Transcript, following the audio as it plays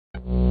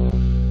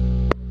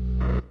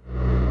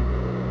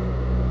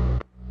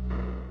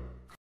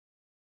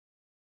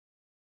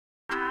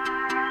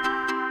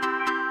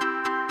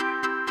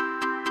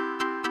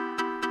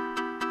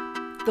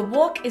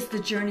walk is the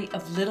journey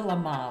of Little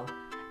Amal,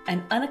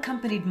 an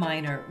unaccompanied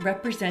minor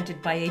represented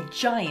by a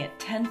giant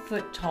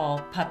 10-foot-tall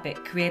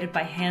puppet created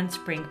by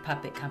Handspring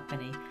Puppet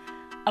Company.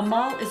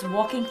 Amal is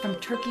walking from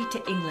Turkey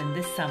to England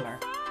this summer.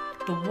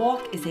 The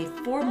walk is a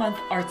 4-month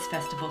arts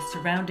festival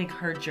surrounding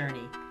her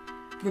journey.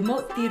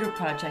 Remote Theater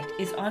Project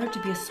is honored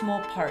to be a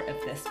small part of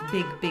this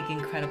big,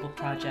 incredible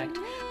project.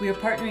 We are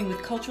partnering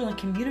with cultural and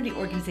community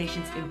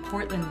organizations in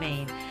Portland,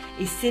 Maine,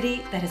 a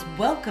city that has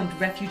welcomed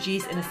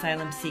refugees and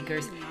asylum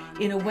seekers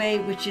in a way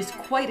which is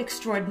quite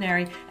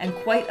extraordinary and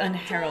quite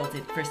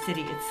unheralded for a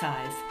city its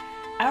size.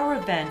 Our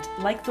event,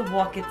 like the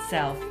walk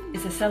itself,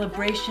 is a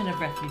celebration of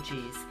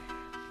refugees.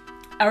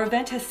 Our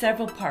event has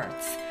several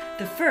parts.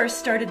 The first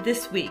started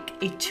this week,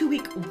 a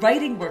 2-week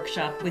writing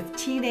workshop with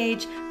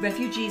teenage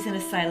refugees and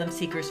asylum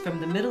seekers from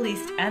the Middle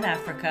East and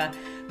Africa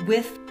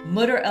with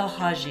Mutter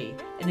El-Haji,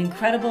 an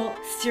incredible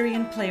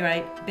Syrian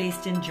playwright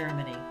based in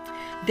Germany.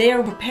 They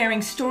are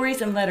preparing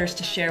stories and letters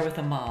to share with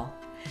Amal.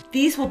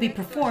 These will be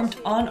performed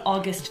on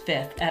August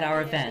 5th at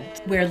our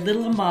event, where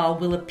Little Amal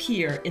will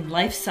appear in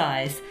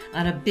life-size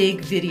on a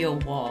big video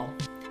wall.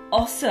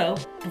 Also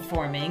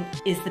performing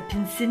is the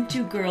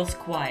Pinsintu Girls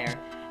Choir,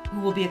 who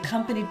will be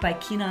accompanied by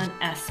Kenan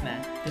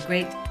Asma, the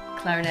great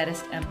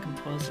clarinetist and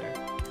composer.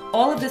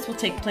 All of this will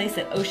take place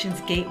at Ocean's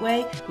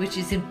Gateway, which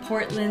is in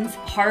Portland's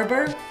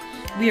harbor.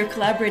 We are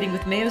collaborating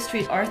with Mayo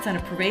Street Arts on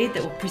a parade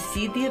that will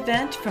precede the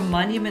event from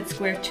Monument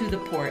Square to the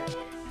port.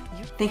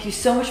 Thank you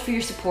so much for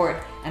your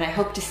support, and I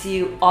hope to see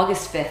you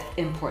August 5th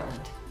in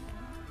Portland.